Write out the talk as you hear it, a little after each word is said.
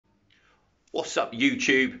What's up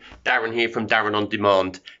YouTube? Darren here from Darren On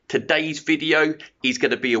Demand. Today's video is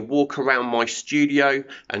going to be a walk around my studio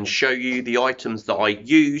and show you the items that I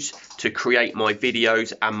use to create my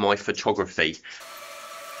videos and my photography.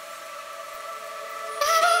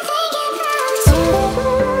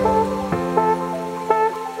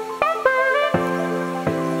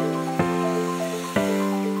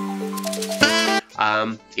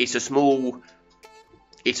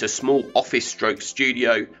 It's a small office stroke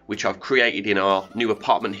studio which I've created in our new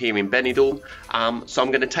apartment here in Benidorm. So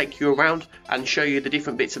I'm going to take you around and show you the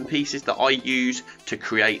different bits and pieces that I use to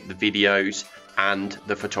create the videos and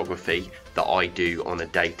the photography that I do on a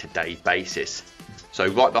day-to-day basis. So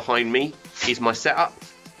right behind me is my setup.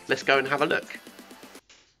 Let's go and have a look.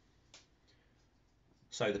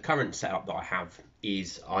 So the current setup that I have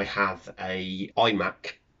is I have a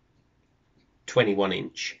iMac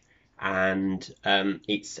 21-inch. And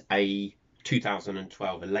it's a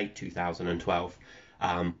 2012, a late 2012.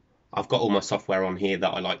 I've got all my software on here that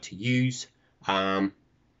I like to use. The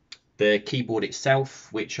keyboard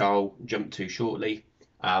itself, which I'll jump to shortly,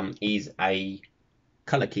 is a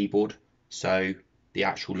color keyboard. So the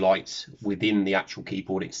actual lights within the actual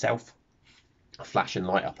keyboard itself flash and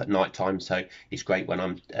light up at night time. So it's great when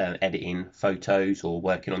I'm editing photos or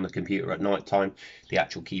working on the computer at night time. The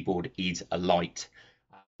actual keyboard is a light.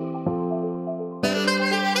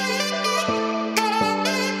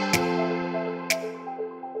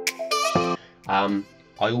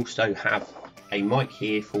 I also have a mic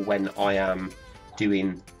here for when I am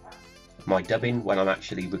doing my dubbing, when I'm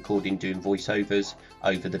actually recording, doing voiceovers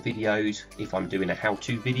over the videos, if I'm doing a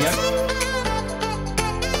how-to video.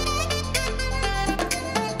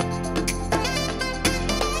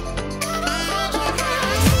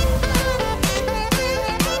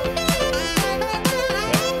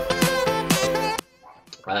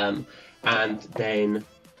 And then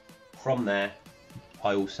from there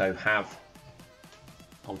I also have,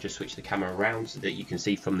 I'll just switch the camera around so that you can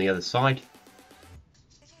see from the other side.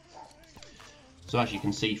 So as you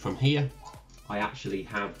can see from here, I actually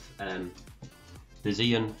have the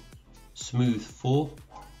Xeon Smooth 4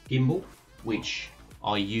 gimbal, which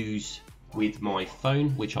I use with my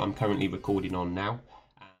phone, which I'm currently recording on now.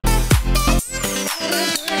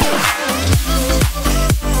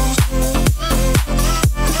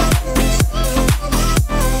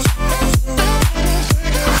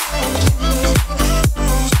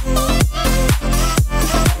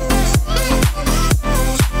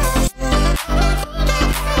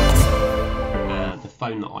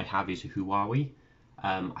 Phone that I have is a Huawei.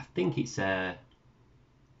 I think it's a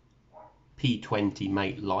P20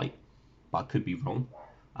 Mate Lite, but I could be wrong.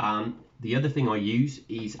 The other thing I use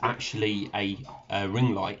is actually a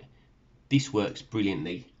ring light. This works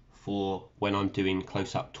brilliantly for when I'm doing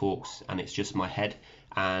close-up talks and it's just my head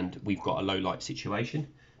and we've got a low light situation.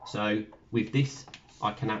 So with this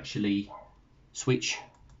I can actually switch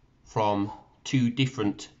from two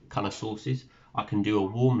different color sources. I can do a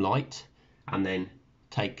warm light and then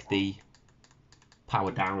take the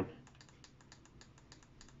power down,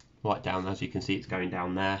 right down, as you can see it's going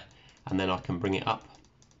down there, and then I can bring it up.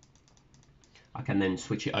 I can then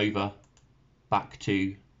switch it over back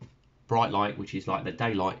to bright light, which is like the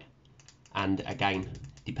daylight, and again,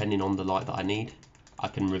 depending on the light that I need, I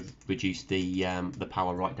can reduce the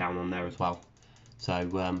power right down on there as well.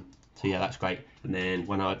 So yeah, that's great. And then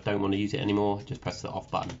when I don't want to use it anymore, just press the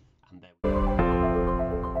off button and there we go.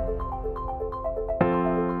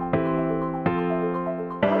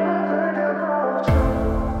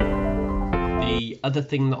 The other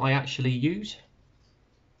thing that I actually use,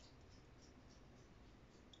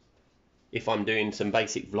 if I'm doing some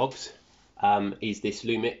basic vlogs, is this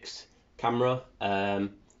Lumix camera.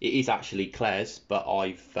 It is actually Claire's, but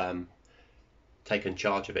I've taken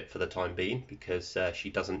charge of it for the time being because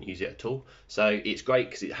she doesn't use it at all. So it's great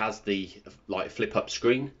because it has the like flip up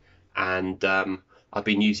screen, and I've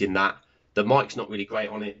been using that. The mic's not really great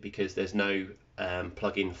on it because there's no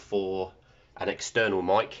plug-in for an external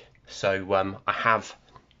mic. So I have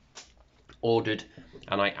ordered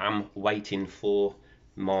and I am waiting for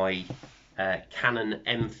my Canon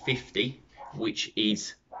M50, which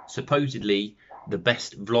is supposedly the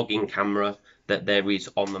best vlogging camera that there is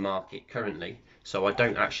on the market currently. So I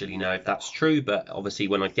don't actually know if that's true, but obviously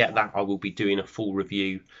when I get that I will be doing a full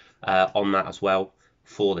review on that as well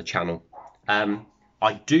for the channel.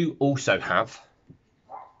 I do also have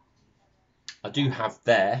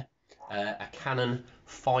there a Canon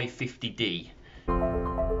 550D.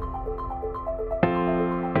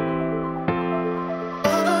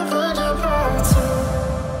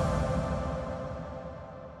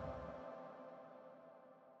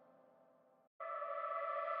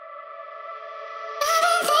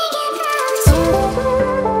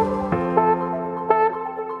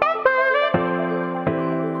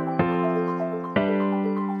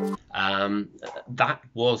 that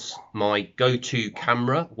was my go-to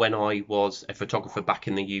camera when I was a photographer back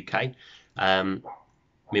in the UK.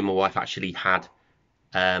 Me and my wife actually had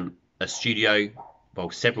a studio, well,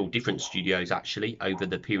 several different studios actually, over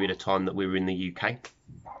the period of time that we were in the UK.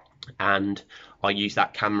 And I used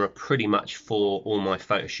that camera pretty much for all my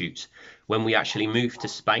photo shoots. When we actually moved to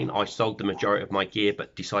Spain, I sold the majority of my gear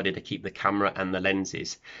but decided to keep the camera and the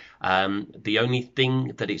lenses. The only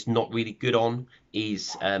thing that it's not really good on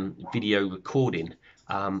is video recording.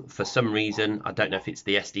 For some reason, I don't know if it's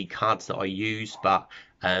the SD cards that I use, but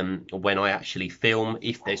when I actually film,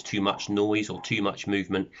 if there's too much noise or too much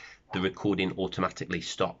movement, the recording automatically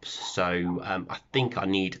stops. So I think I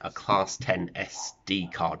need a class 10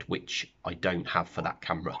 SD card, which I don't have for that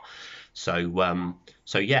camera. So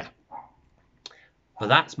so yeah, but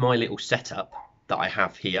that's my little setup that I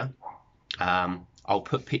have here. I'll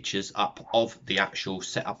put pictures up of the actual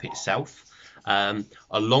setup itself.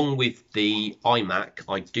 Along with the iMac,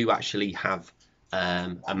 I do actually have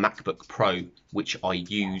a MacBook Pro, which I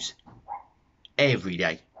use every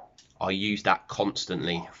day. I use that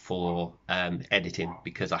constantly for editing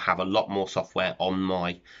because I have a lot more software on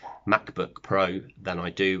my MacBook Pro than I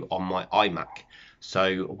do on my iMac.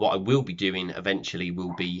 So what I will be doing eventually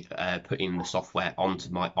will be putting the software onto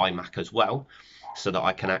my iMac as well, so that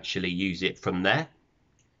I can actually use it from there.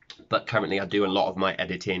 But currently I do a lot of my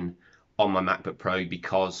editing on my MacBook Pro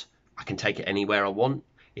because I can take it anywhere I want.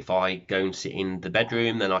 If I go and sit in the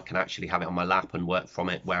bedroom, then I can actually have it on my lap and work from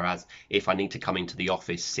it. Whereas if I need to come into the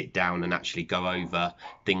office, sit down and actually go over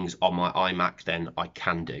things on my iMac, then I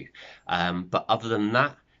can do. But other than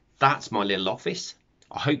that, that's my little office.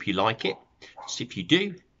 I hope you like it. So if you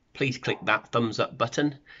do, please click that thumbs up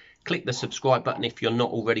button. Click the subscribe button if you're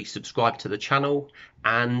not already subscribed to the channel,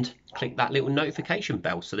 and click that little notification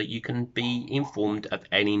bell so that you can be informed of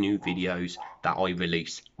any new videos that I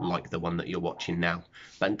release, like the one that you're watching now.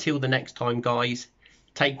 But until the next time, guys,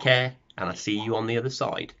 take care, and I'll see you on the other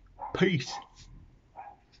side. Peace.